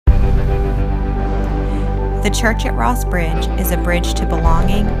The church at Ross Bridge is a bridge to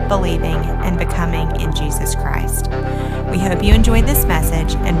belonging, believing, and becoming in Jesus Christ. We hope you enjoyed this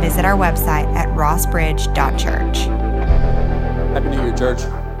message and visit our website at rossbridge.church. Happy New Year, church.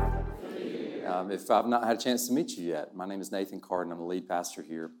 If I've not had a chance to meet you yet, my name is Nathan Carden. I'm the lead pastor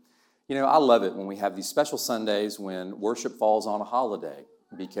here. You know, I love it when we have these special Sundays when worship falls on a holiday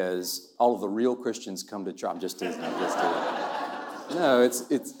because all of the real Christians come to church. I'm just teasing. No,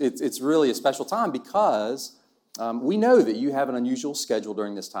 it's really a special time because we know that you have an unusual schedule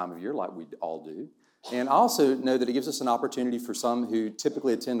during this time of year, like we all do. And I also know that it gives us an opportunity for some who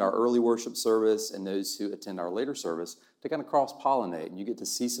typically attend our early worship service and those who attend our later service to kind of cross-pollinate. And you get to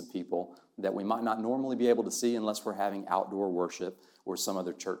see some people that we might not normally be able to see unless we're having outdoor worship or some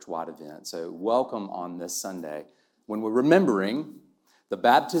other church-wide event. So welcome on this Sunday when we're remembering the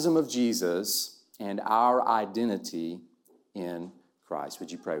baptism of Jesus and our identity in Christ.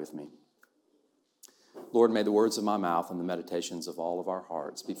 Would you pray with me? Lord, may the words of my mouth and the meditations of all of our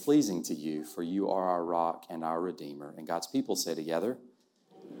hearts be pleasing to you, for you are our rock and our Redeemer. And God's people say together,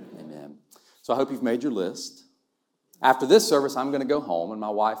 Amen. So I hope you've made your list. After this service, I'm going to go home, and my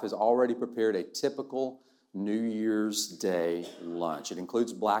wife has already prepared a typical New Year's Day lunch. It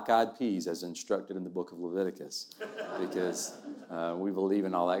includes black-eyed peas, as instructed in the book of Leviticus, because we believe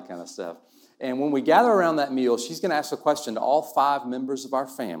in all that kind of stuff. And when we gather around that meal, she's going to ask a question to all 5 members of our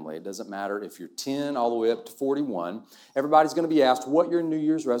family. It doesn't matter if you're 10 all the way up to 41. Everybody's going to be asked what your New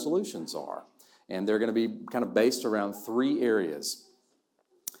Year's resolutions are. And they're going to be kind of based around 3 areas.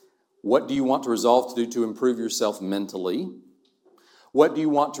 What do you want to resolve to do to improve yourself mentally? What do you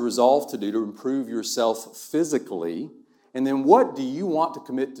want to resolve to do to improve yourself physically? And then what do you want to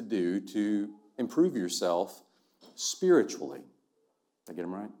commit to do to improve yourself spiritually? Did I get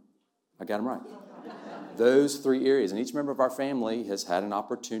them right? I got them right. Those 3 areas. And each member of our family has had an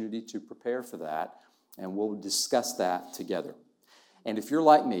opportunity to prepare for that, and we'll discuss that together. And if you're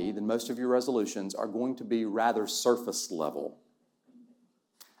like me, then most of your resolutions are going to be rather surface level.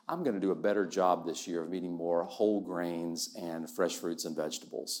 I'm going to do a better job this year of eating more whole grains and fresh fruits and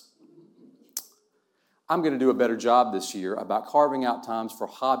vegetables. I'm going to do a better job this year about carving out times for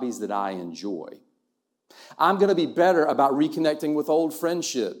hobbies that I enjoy. I'm going to be better about reconnecting with old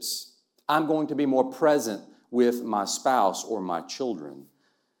friendships. I'm going to be more present with my spouse or my children.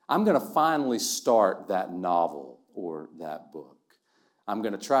 I'm going to finally start that novel or that book. I'm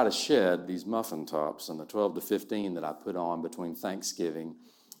going to try to shed these muffin tops and the 12 to 15 that I put on between Thanksgiving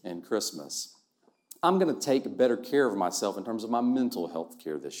and Christmas. I'm going to take better care of myself in terms of my mental health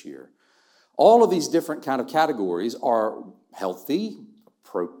care this year. All of these different kind of categories are healthy,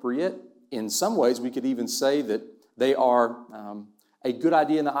 appropriate. In some ways, we could even say that they are a good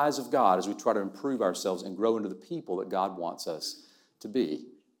idea in the eyes of God as we try to improve ourselves and grow into the people that God wants us to be.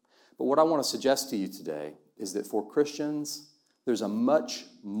 But what I want to suggest to you today is that for Christians, there's a much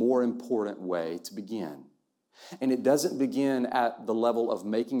more important way to begin. And it doesn't begin at the level of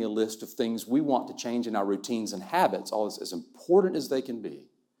making a list of things we want to change in our routines and habits, all as important as they can be.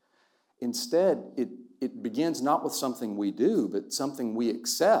 Instead, it begins not with something we do, but something we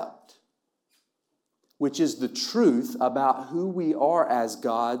accept, which is the truth about who we are as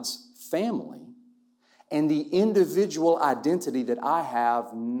God's family and the individual identity that I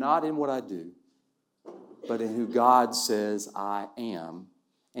have, not in what I do, but in who God says I am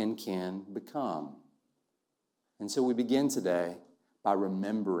and can become. And so we begin today by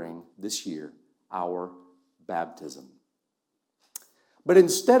remembering this year our baptism. But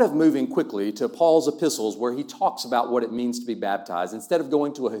instead of moving quickly to Paul's epistles where he talks about what it means to be baptized, instead of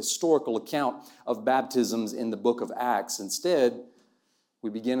going to a historical account of baptisms in the book of Acts, instead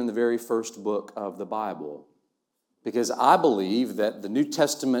we begin in the very first book of the Bible. Because I believe that the New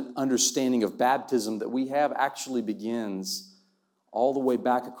Testament understanding of baptism that we have actually begins all the way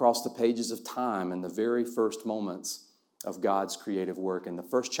back across the pages of time in the very first moments of God's creative work. In the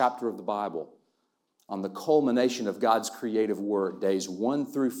first chapter of the Bible, on the culmination of God's creative work, days 1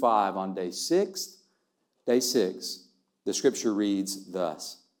 through 5, on day 6, the scripture reads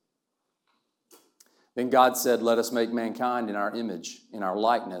thus. Then God said, "Let us make mankind in our image, in our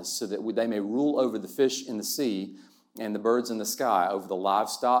likeness, so that they may rule over the fish in the sea and the birds in the sky, over the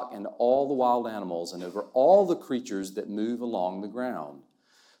livestock and all the wild animals, and over all the creatures that move along the ground."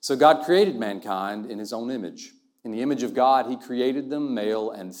 So God created mankind in his own image. In the image of God, he created them,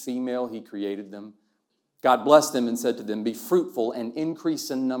 male and female, he created them. God blessed them and said to them, "Be fruitful and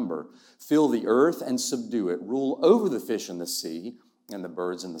increase in number. Fill the earth and subdue it. Rule over the fish in the sea and the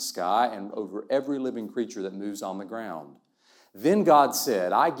birds in the sky and over every living creature that moves on the ground." Then God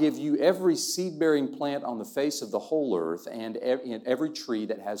said, "I give you every seed-bearing plant on the face of the whole earth and every tree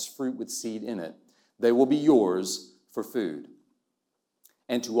that has fruit with seed in it. They will be yours for food.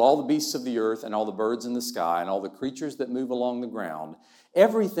 And to all the beasts of the earth and all the birds in the sky and all the creatures that move along the ground,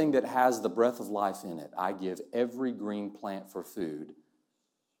 everything that has the breath of life in it, I give every green plant for food.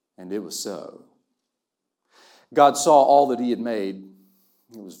 And it was so. God saw all that he had made.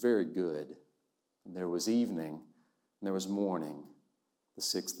 It was very good. And there was evening, and there was morning, the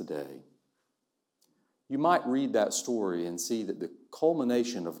sixth day. You might read that story and see that the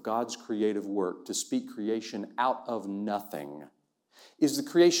culmination of God's creative work to speak creation out of nothing is the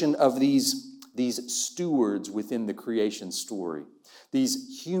creation of these stewards within the creation story.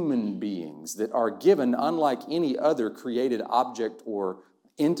 These human beings that are given, unlike any other created object or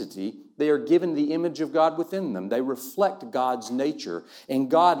entity, they are given the image of God within them. They reflect God's nature, and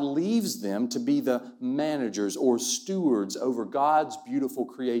God leaves them to be the managers or stewards over God's beautiful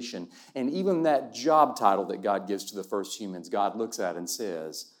creation. And even that job title that God gives to the first humans, God looks at and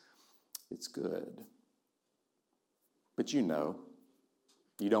says, it's good. But you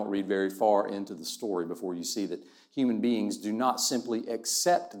don't read very far into the story before you see that human beings do not simply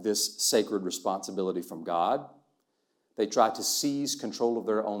accept this sacred responsibility from God. They try to seize control of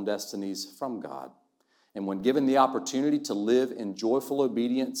their own destinies from God. And when given the opportunity to live in joyful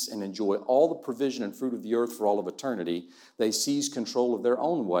obedience and enjoy all the provision and fruit of the earth for all of eternity, they seize control of their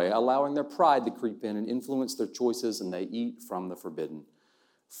own way, allowing their pride to creep in and influence their choices, and they eat from the forbidden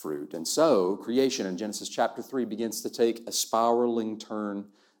fruit. And so, creation in Genesis chapter 3 begins to take a spiraling turn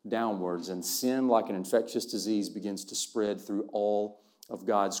downwards, and sin, like an infectious disease, begins to spread through all of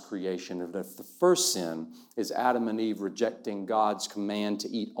God's creation. And if the first sin is Adam and Eve rejecting God's command to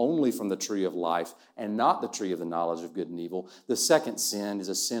eat only from the tree of life and not the tree of the knowledge of good and evil, the second sin is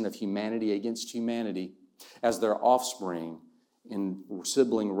a sin of humanity against humanity as their offspring in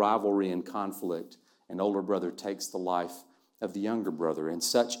sibling rivalry and conflict. An older brother takes the life of the younger brother, and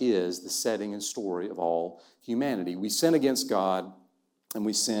such is the setting and story of all humanity. We sin against God, and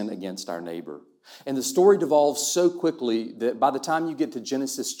we sin against our neighbor. And the story devolves so quickly that by the time you get to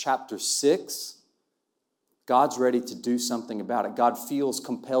Genesis chapter 6, God's ready to do something about it. God feels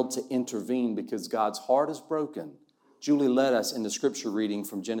compelled to intervene because God's heart is broken. Julie led us in the scripture reading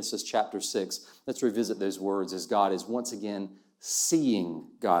from Genesis chapter 6. Let's revisit those words as God is once again seeing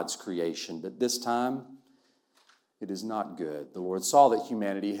God's creation, but this time it is not good. The Lord saw that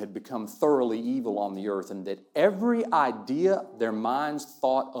humanity had become thoroughly evil on the earth, and that every idea their minds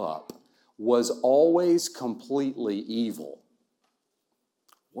thought up was always completely evil.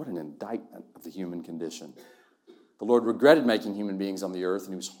 What an indictment of the human condition. The Lord regretted making human beings on the earth,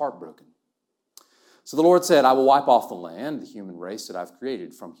 and he was heartbroken. So the Lord said, I will wipe off the land, the human race that I've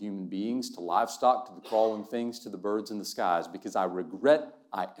created, from human beings to livestock to the crawling things to the birds in the skies, because I regret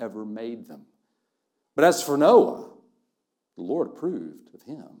I ever made them. But as for Noah, the Lord approved of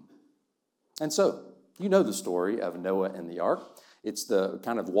him. And so, you know the story of Noah and the ark. It's the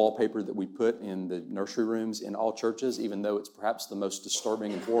kind of wallpaper that we put in the nursery rooms in all churches, even though it's perhaps the most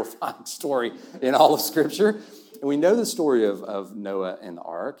disturbing and horrifying story in all of Scripture. And we know the story of Noah and the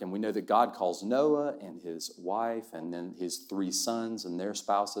ark, and we know that God calls Noah and his wife and then his 3 sons and their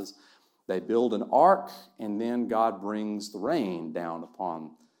spouses. They build an ark, and then God brings the rain down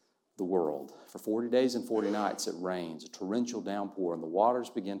upon the world. For 40 days and 40 nights it rains, a torrential downpour, and the waters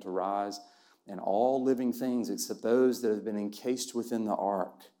begin to rise, and all living things except those that have been encased within the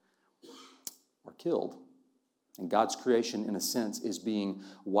ark are killed. And God's creation, in a sense, is being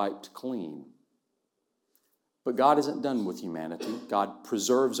wiped clean. But God isn't done with humanity. God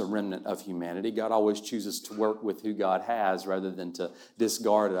preserves a remnant of humanity. God always chooses to work with who God has rather than to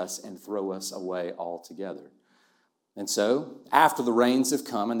discard us and throw us away altogether. And so, after the rains have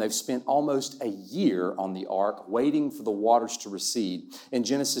come, and they've spent almost a year on the ark, waiting for the waters to recede, in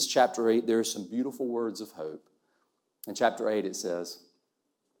Genesis chapter 8, there are some beautiful words of hope. In chapter 8, it says,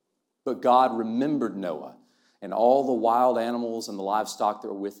 But God remembered Noah and all the wild animals and the livestock that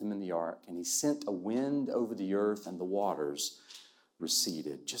were with him in the ark, and he sent a wind over the earth, and the waters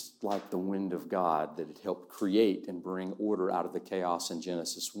receded, just like the wind of God that had helped create and bring order out of the chaos in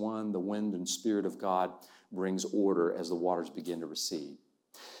Genesis 1. The wind and spirit of God brings order as the waters begin to recede.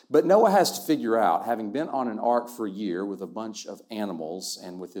 But Noah has to figure out, having been on an ark for a year with a bunch of animals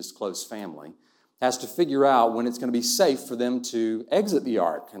and with his close family, has to figure out when it's going to be safe for them to exit the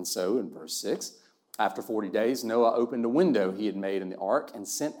ark. And so in verse 6, after 40 days, Noah opened a window he had made in the ark and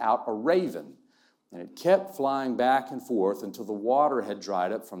sent out a raven. And it kept flying back and forth until the water had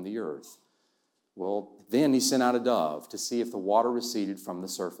dried up from the earth. Well, then he sent out a dove to see if the water receded from the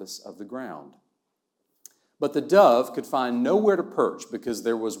surface of the ground. But the dove could find nowhere to perch because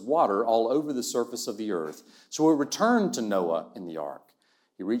there was water all over the surface of the earth. So it returned to Noah in the ark.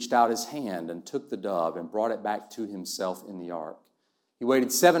 He reached out his hand and took the dove and brought it back to himself in the ark. He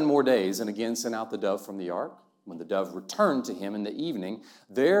waited 7 more days and again sent out the dove from the ark. When the dove returned to him in the evening,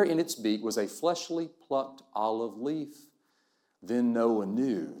 there in its beak was a fleshly plucked olive leaf. Then Noah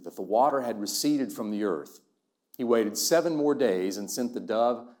knew that the water had receded from the earth. He waited 7 more days and sent the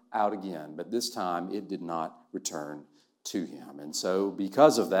dove out again, but this time it did not return to him. And so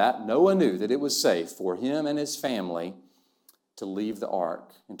because of that, Noah knew that it was safe for him and his family to leave the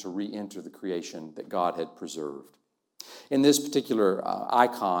ark and to re-enter the creation that God had preserved. In this particular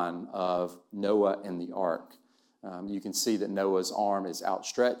icon of Noah and the ark, you can see that Noah's arm is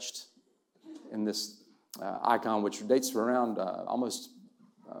outstretched in this icon, which dates from around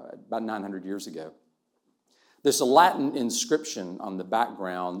about 900 years ago. There's a Latin inscription on the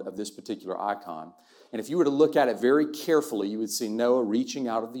background of this particular icon. And if you were to look at it very carefully, you would see Noah reaching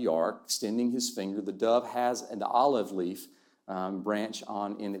out of the ark, extending his finger. The dove has an olive leaf branch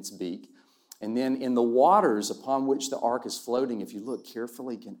in its beak. And then in the waters upon which the ark is floating, if you look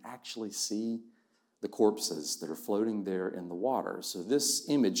carefully, you can actually see the corpses that are floating there in the water. So this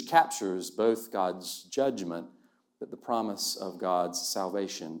image captures both God's judgment, but the promise of God's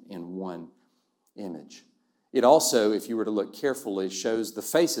salvation in one image. It also, if you were to look carefully, shows the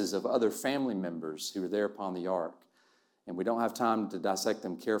faces of other family members who were there upon the ark. And we don't have time to dissect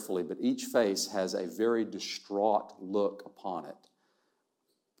them carefully, but each face has a very distraught look upon it.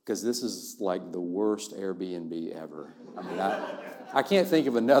 Because this is like the worst Airbnb ever. I mean, I can't think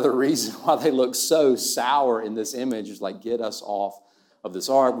of another reason why they look so sour in this image. It's like, get us off of this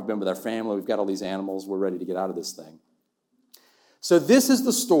ark. We've been with our family. We've got all these animals. We're ready to get out of this thing. So this is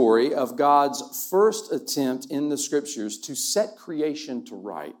the story of God's first attempt in the Scriptures to set creation to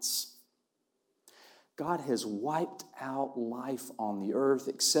rights. God has wiped out life on the earth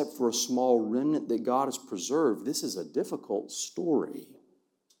except for a small remnant that God has preserved. This is a difficult story.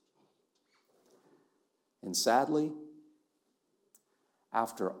 And sadly,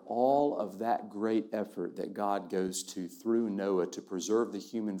 after all of that great effort that God goes to through Noah to preserve the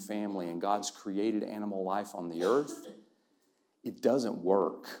human family and God's created animal life on the earth, it doesn't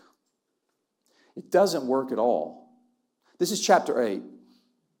work. It doesn't work at all. This is chapter 8.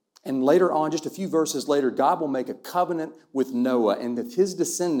 And later on, just a few verses later, God will make a covenant with Noah and with his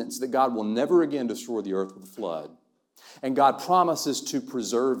descendants that God will never again destroy the earth with a flood. And God promises to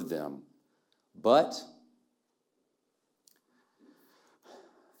preserve them. But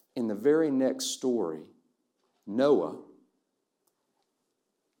in the very next story, Noah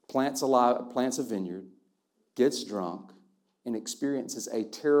plants a vineyard, gets drunk, and experiences a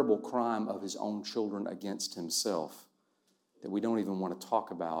terrible crime of his own children against himself that we don't even want to talk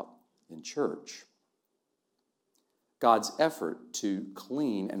about in church. God's effort to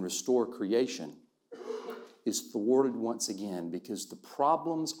clean and restore creation is thwarted once again because the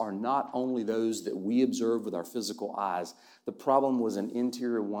problems are not only those that we observe with our physical eyes. The problem was an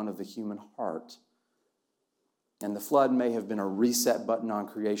interior one of the human heart. And the flood may have been a reset button on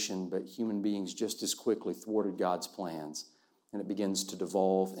creation, but human beings just as quickly thwarted God's plans, and it begins to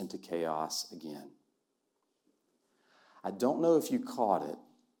devolve into chaos again. I don't know if you caught it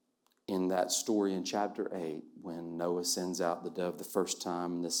in that story in chapter 8 when Noah sends out the dove the first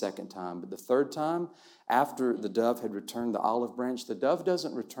time and the second time, but the third time, after the dove had returned the olive branch, the dove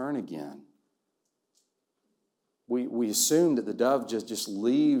doesn't return again. We assume that the dove just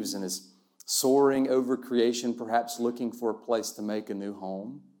leaves and is soaring over creation, perhaps looking for a place to make a new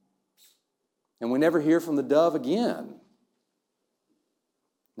home. And we never hear from the dove again.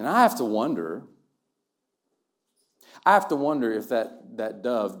 And I have to wonder if that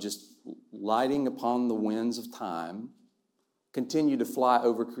dove just lighting upon the winds of time continued to fly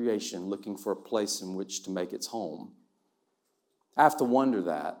over creation looking for a place in which to make its home. I have to wonder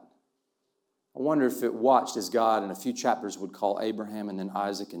that. I wonder if it watched as God in a few chapters would call Abraham and then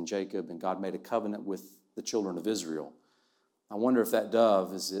Isaac and Jacob, and God made a covenant with the children of Israel. I wonder if that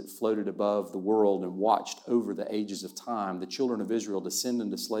dove, as it floated above the world and watched over the ages of time, the children of Israel descend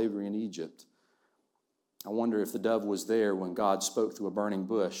into slavery in Egypt. I wonder if the dove was there when God spoke through a burning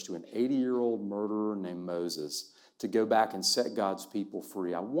bush to an 80-year-old murderer named Moses to go back and set God's people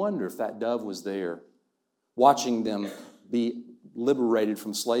free. I wonder if that dove was there watching them be liberated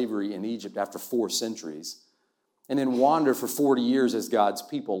from slavery in Egypt after 4 centuries, and then wander for 40 years as God's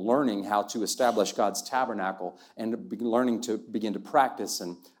people, learning how to establish God's tabernacle and learning to begin to practice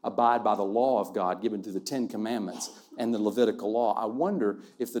and abide by the law of God given through the 10 Commandments and the Levitical law. I wonder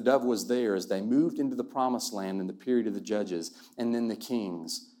if the dove was there as they moved into the promised land in the period of the judges and then the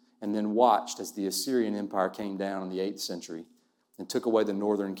kings, and then watched as the Assyrian Empire came down in the 8th century and took away the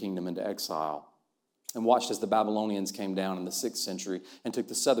northern kingdom into exile. and watched as the Babylonians came down in the 6th century and took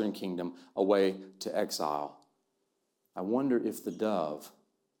the southern kingdom away to exile. I wonder if the dove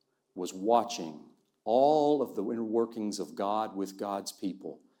was watching all of the inner workings of God with God's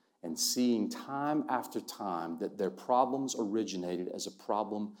people and seeing time after time that their problems originated as a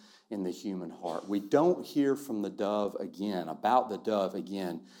problem in the human heart. We don't hear from the dove again, about the dove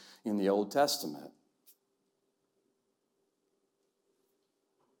again in the Old Testament.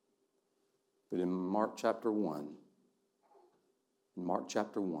 But in Mark chapter 1,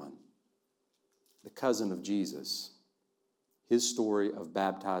 the cousin of Jesus, his story of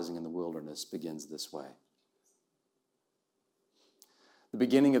baptizing in the wilderness begins this way. The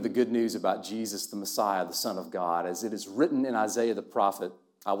beginning of the good news about Jesus, the Messiah, the Son of God, as it is written in Isaiah the prophet,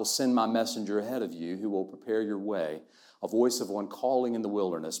 I will send my messenger ahead of you who will prepare your way, a voice of one calling in the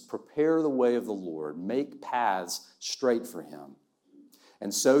wilderness, prepare the way of the Lord, make paths straight for him.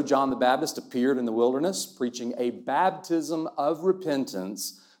 And so John the Baptist appeared in the wilderness, preaching a baptism of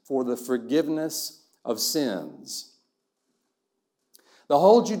repentance for the forgiveness of sins. The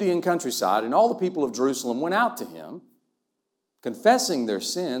whole Judean countryside and all the people of Jerusalem went out to him. Confessing their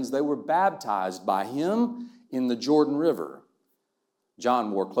sins, they were baptized by him in the Jordan River.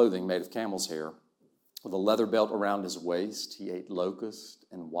 John wore clothing made of camel's hair, with a leather belt around his waist. He ate locusts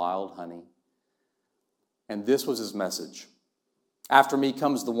and wild honey. And this was his message. After me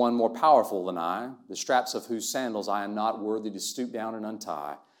comes the one more powerful than I, the straps of whose sandals I am not worthy to stoop down and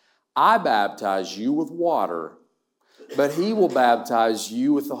untie. I baptize you with water, but he will baptize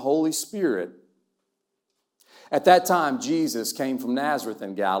you with the Holy Spirit. At that time, Jesus came from Nazareth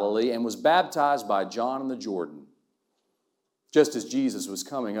in Galilee and was baptized by John in the Jordan. Just as Jesus was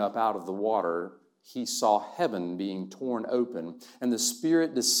coming up out of the water, he saw heaven being torn open and the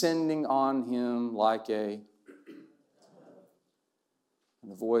Spirit descending on him like a...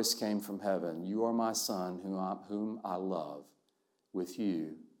 And the voice came from heaven, "You are my Son, whom I love. With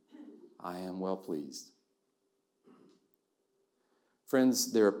you I am well pleased."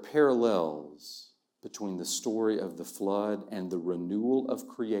 Friends, there are parallels between the story of the flood and the renewal of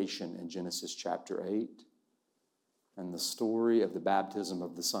creation in Genesis chapter 8 and the story of the baptism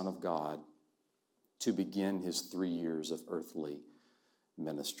of the Son of God to begin his 3 years of earthly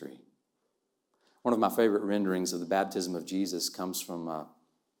ministry. One of my favorite renderings of the baptism of Jesus comes from a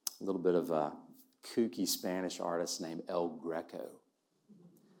little bit of a kooky Spanish artist named El Greco.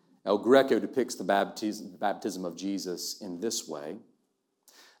 El Greco depicts the baptism of Jesus in this way.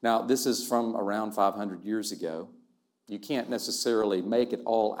 Now, this is from around 500 years ago. You can't necessarily make it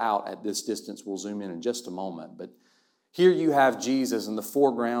all out at this distance. We'll zoom in just a moment. But here you have Jesus in the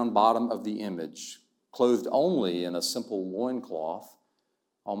foreground bottom of the image, clothed only in a simple loincloth,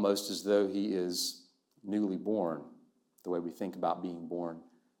 almost as though he is newly born, the way we think about being born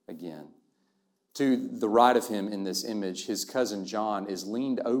again. To the right of him in this image, his cousin John is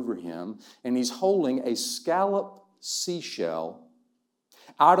leaned over him, and he's holding a scallop seashell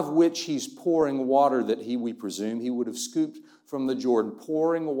out of which he's pouring water that we presume he would have scooped from the Jordan,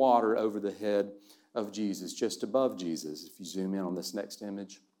 pouring water over the head of Jesus, just above Jesus. If you zoom in on this next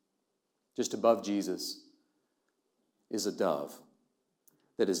image, just above Jesus is a dove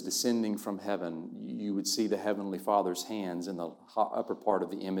that is descending from heaven. You would see the Heavenly Father's hands in the upper part of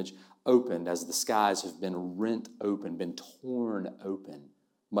the image opened as the skies have been rent open, been torn open,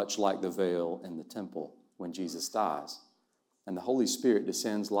 much like the veil in the temple when Jesus dies. And the Holy Spirit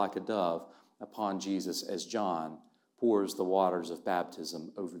descends like a dove upon Jesus as John pours the waters of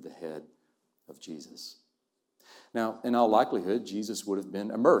baptism over the head of Jesus. Now, in all likelihood, Jesus would have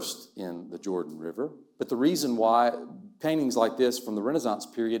been immersed in the Jordan River. But the reason why paintings like this from the Renaissance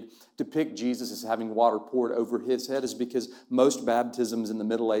period depict Jesus as having water poured over his head is because most baptisms in the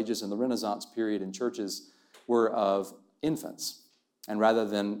Middle Ages and the Renaissance period in churches were of infants. And rather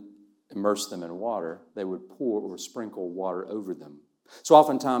than immerse them in water, they would pour or sprinkle water over them. So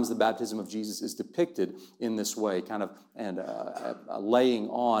oftentimes the baptism of Jesus is depicted in this way, kind of and a laying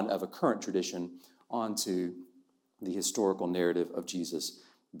on of a current tradition onto the historical narrative of Jesus'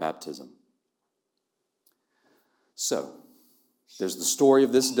 baptism. So, there's the story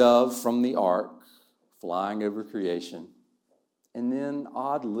of this dove from the ark flying over creation. And then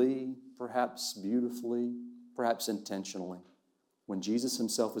oddly, perhaps beautifully, perhaps intentionally, when Jesus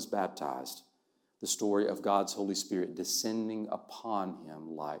himself is baptized, the story of God's Holy Spirit descending upon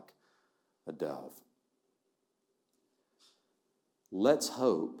him like a dove. Let's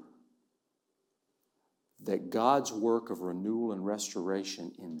hope that God's work of renewal and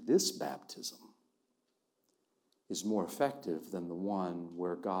restoration in this baptism is more effective than the one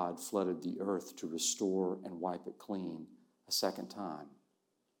where God flooded the earth to restore and wipe it clean a second time.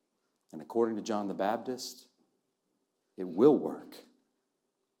 And according to John the Baptist, it will work.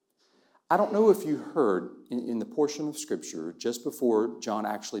 I don't know if you heard in the portion of Scripture, just before John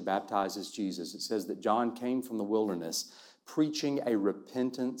actually baptizes Jesus, it says that John came from the wilderness preaching a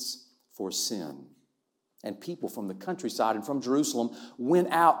repentance for sin. And people from the countryside and from Jerusalem went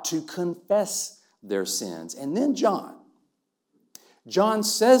out to confess their sins. And then John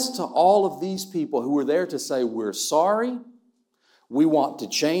says to all of these people who were there to say, we're sorry, we want to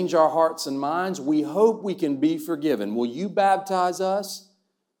change our hearts and minds, we hope we can be forgiven. Will you baptize us?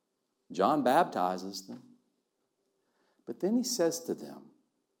 John baptizes them. But then he says to them,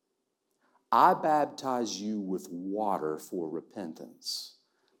 I baptize you with water for repentance,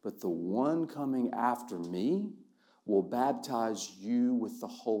 but the one coming after me will baptize you with the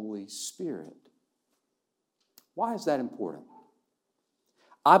Holy Spirit. Why is that important?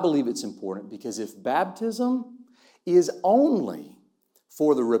 I believe it's important because if baptism is only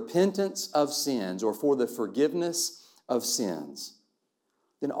for the repentance of sins or for the forgiveness of sins,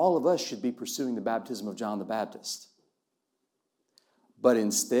 then all of us should be pursuing the baptism of John the Baptist. But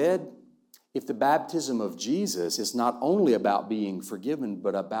instead, if the baptism of Jesus is not only about being forgiven,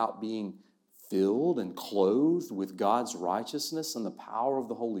 but about being filled and clothed with God's righteousness and the power of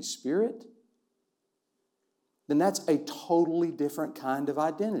the Holy Spirit, then that's a totally different kind of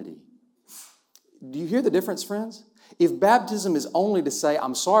identity. Do you hear the difference, friends? If baptism is only to say,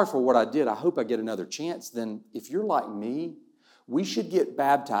 I'm sorry for what I did, I hope I get another chance, then if you're like me, we should get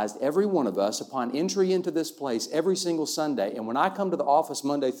baptized, every one of us, upon entry into this place every single Sunday. And when I come to the office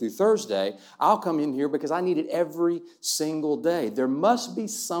Monday through Thursday, I'll come in here because I need it every single day. There must be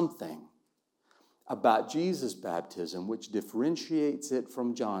something about Jesus' baptism which differentiates it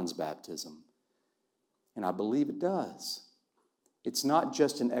from John's baptism. And I believe it does. It's not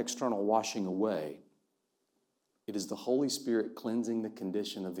just an external washing away. It is the Holy Spirit cleansing the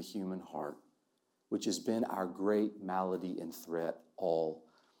condition of the human heart, which has been our great malady and threat all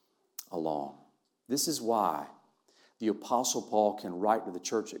along. This is why the Apostle Paul can write to the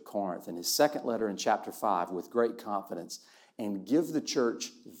church at Corinth in his second letter in chapter 5 with great confidence and give the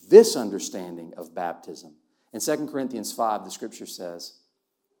church this understanding of baptism. In 2 Corinthians 5, the scripture says,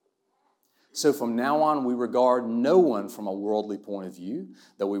 so from now on, we regard no one from a worldly point of view.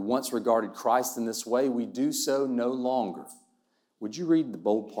 Though we once regarded Christ in this way, we do so no longer. Would you read the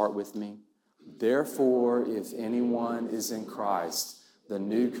bold part with me? Therefore, if anyone is in Christ, the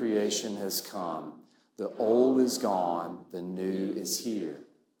new creation has come. The old is gone, the new is here.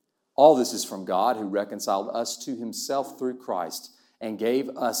 All this is from God, who reconciled us to himself through Christ and gave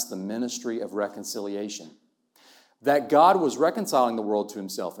us the ministry of reconciliation. That God was reconciling the world to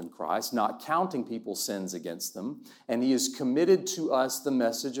himself in Christ, not counting people's sins against them, and he has committed to us the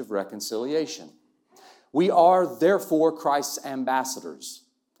message of reconciliation. We are therefore Christ's ambassadors.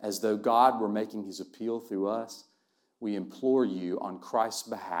 As though God were making his appeal through us, we implore you on Christ's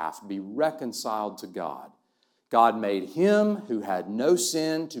behalf, be reconciled to God. God made him who had no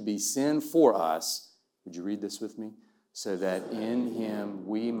sin to be sin for us. Would you read this with me? So that in him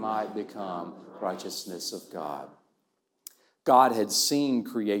we might become righteousness of God. God had seen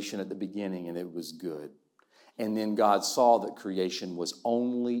creation at the beginning and it was good. And then God saw that creation was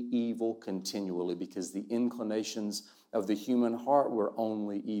only evil continually because the inclinations of the human heart were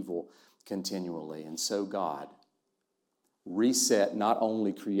only evil continually. And so God reset not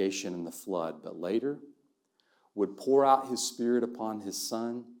only creation in the flood, but later would pour out his Spirit upon his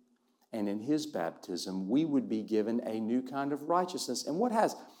Son. And in his baptism, we would be given a new kind of righteousness. And what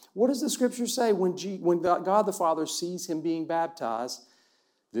does the scripture say when God the Father sees him being baptized?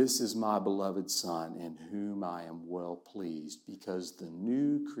 This is my beloved Son, in whom I am well pleased, because the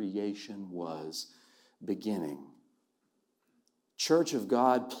new creation was beginning. Church of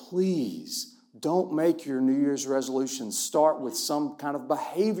God, please don't make your New Year's resolutions start with some kind of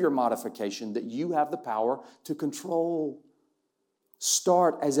behavior modification that you have the power to control.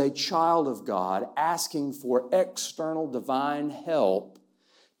 Start as a child of God, asking for external divine help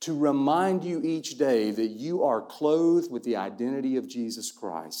to remind you each day that you are clothed with the identity of Jesus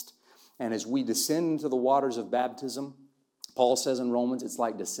Christ. And as we descend into the waters of baptism, Paul says in Romans, it's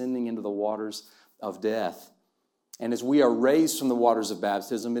like descending into the waters of death. And as we are raised from the waters of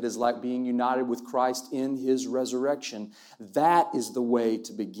baptism, it is like being united with Christ in his resurrection. That is the way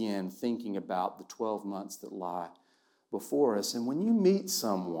to begin thinking about the 12 months that lie before us. And when you meet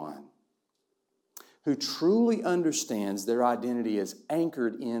someone who truly understands their identity as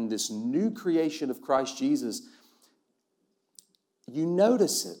anchored in this new creation of Christ Jesus, you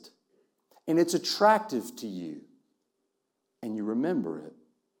notice it, and it's attractive to you, and you remember it.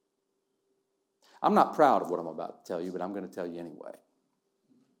 I'm not proud of what I'm about to tell you, but I'm going to tell you anyway.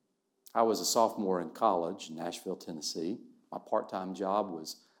 I was a sophomore in college in Nashville, Tennessee. My part-time job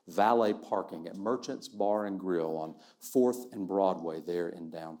was valet parking at Merchants Bar and Grill on 4th and Broadway there in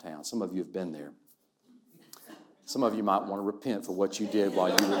downtown. Some of you have been there. Some of you might want to repent for what you did while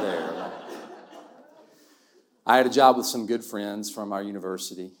you were there. Right? I had a job with some good friends from our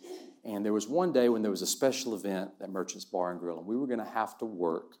university, and there was one day when there was a special event at Merchants Bar and Grill, and we were going to have to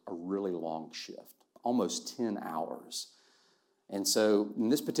work a really long shift, almost 10 hours. And so in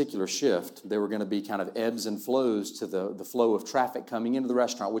this particular shift, there were going to be kind of ebbs and flows to the flow of traffic coming into the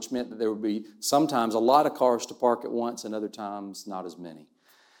restaurant, which meant that there would be sometimes a lot of cars to park at once and other times not as many.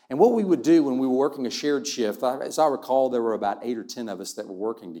 And what we would do when we were working a shared shift, as I recall, there were about 8 or 10 of us that were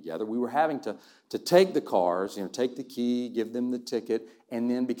working together. We were having to take the cars, take the key, give them the ticket,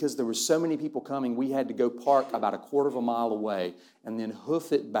 and then because there were so many people coming, we had to go park about a quarter of a mile away and then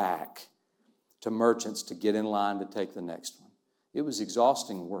hoof it back to Merchants to get in line to take the next one. It was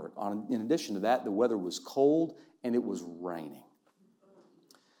exhausting work. In addition to that, the weather was cold and it was raining.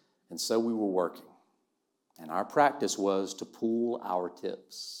 And so we were working. And our practice was to pool our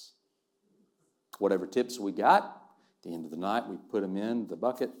tips. Whatever tips we got, at the end of the night, we put them in the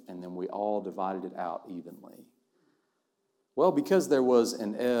bucket, and then we all divided it out evenly. Well, because there was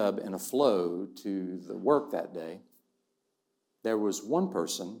an ebb and a flow to the work that day, there was one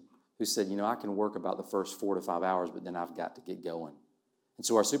person who said, I can work about the first 4 to 5 hours, but then I've got to get going. And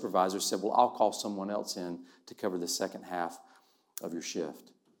so our supervisor said, well, I'll call someone else in to cover the second half of your shift.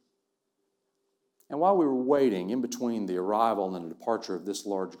 And while we were waiting, in between the arrival and the departure of this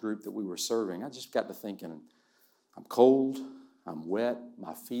large group that we were serving, I just got to thinking, I'm cold, I'm wet,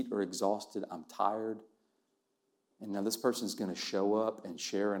 my feet are exhausted, I'm tired. And now this person's going to show up and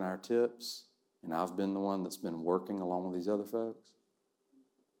share in our tips, and I've been the one that's been working along with these other folks.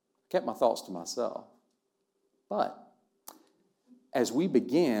 I kept my thoughts to myself. But as we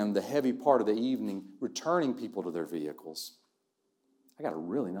began the heavy part of the evening returning people to their vehicles, I got a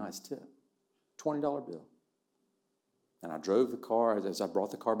really nice tip. $20 bill. And I drove the car. As I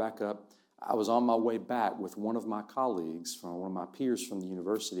brought the car back up, I was on my way back with one of my colleagues, one of my peers from the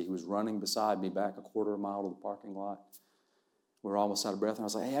university, who was running beside me back a quarter of a mile to the parking lot. We were almost out of breath, and I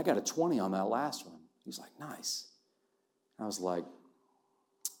was like, hey, I got a 20 on that last one. He was like, nice. And I was like,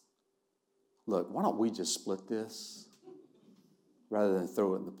 look, why don't we just split this rather than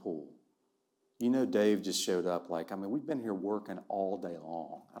throw it in the pool? Dave just showed up we've been here working all day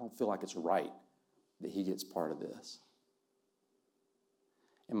long. I don't feel like it's right that he gets part of this.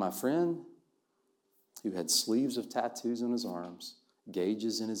 And my friend, who had sleeves of tattoos on his arms,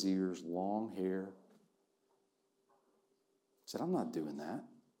 gauges in his ears, long hair, said, I'm not doing that.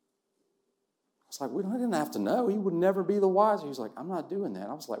 I was like, I didn't have to know. He would never be the wiser. He was like, I'm not doing that.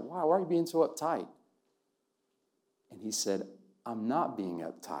 I was like, why? Why are you being so uptight? And he said, I'm not being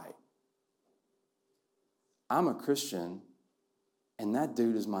uptight. I'm a Christian, and that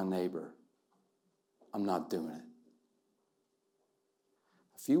dude is my neighbor. I'm not doing it.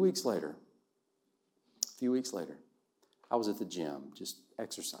 A few weeks later, I was at the gym just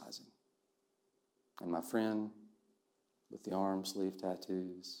exercising. And my friend with the arm sleeve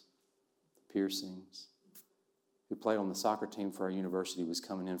tattoos, the piercings, who played on the soccer team for our university, was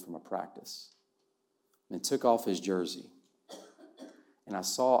coming in from a practice and took off his jersey. And I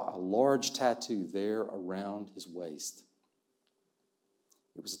saw a large tattoo there around his waist.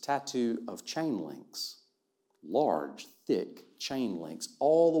 It was a tattoo of chain links, large, thick chain links,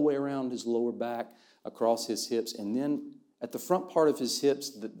 all the way around his lower back, across his hips, and then at the front part of his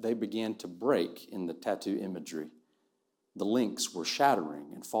hips, they began to break in the tattoo imagery. The links were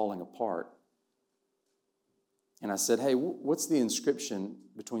shattering and falling apart. And I said, hey, what's the inscription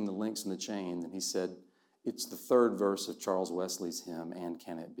between the links and the chain? And he said, it's the third verse of Charles Wesley's hymn, And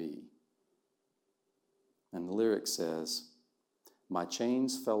Can It Be? And the lyric says, my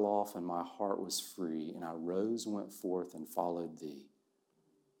chains fell off and my heart was free, and I rose, went forth, and followed thee.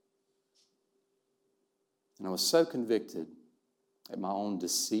 And I was so convicted at my own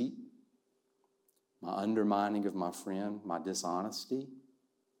deceit, my undermining of my friend, my dishonesty,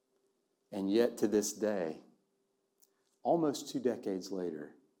 and yet to this day, almost 2 decades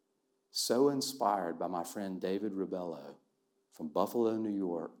later, so inspired by my friend David Ribello from Buffalo, New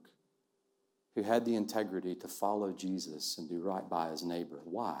York, who had the integrity to follow Jesus and do right by his neighbor.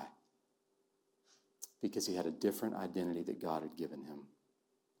 Why? Because he had a different identity that God had given him.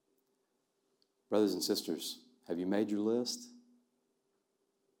 Brothers and sisters, have you made your list?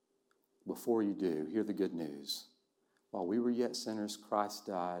 Before you do, hear the good news. While we were yet sinners, Christ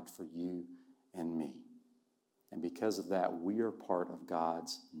died for you and me. And because of that, we are part of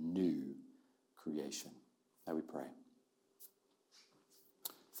God's new creation. Now we pray.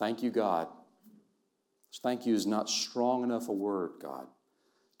 Thank you, God. Thank you is not strong enough a word, God,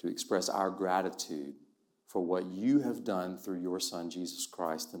 to express our gratitude for what you have done through your Son, Jesus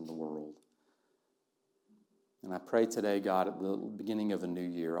Christ, in the world. And I pray today, God, at the beginning of a new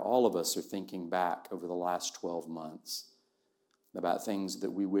year, all of us are thinking back over the last 12 months about things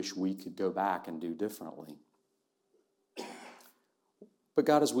that we wish we could go back and do differently. But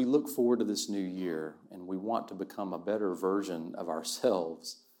God, as we look forward to this new year and we want to become a better version of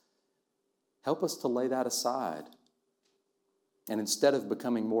ourselves, help us to lay that aside. And instead of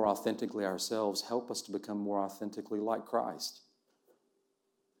becoming more authentically ourselves, help us to become more authentically like Christ.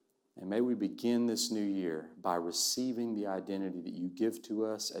 And may we begin this new year by receiving the identity that you give to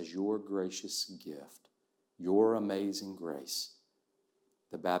us as your gracious gift, your amazing grace,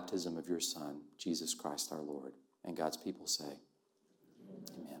 the baptism of your Son, Jesus Christ our Lord. And God's people say,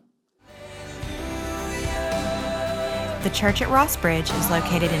 Amen. The church at Ross Bridge is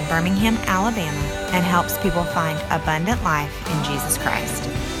located in Birmingham, Alabama, and helps people find abundant life in Jesus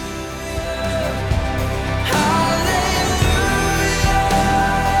Christ.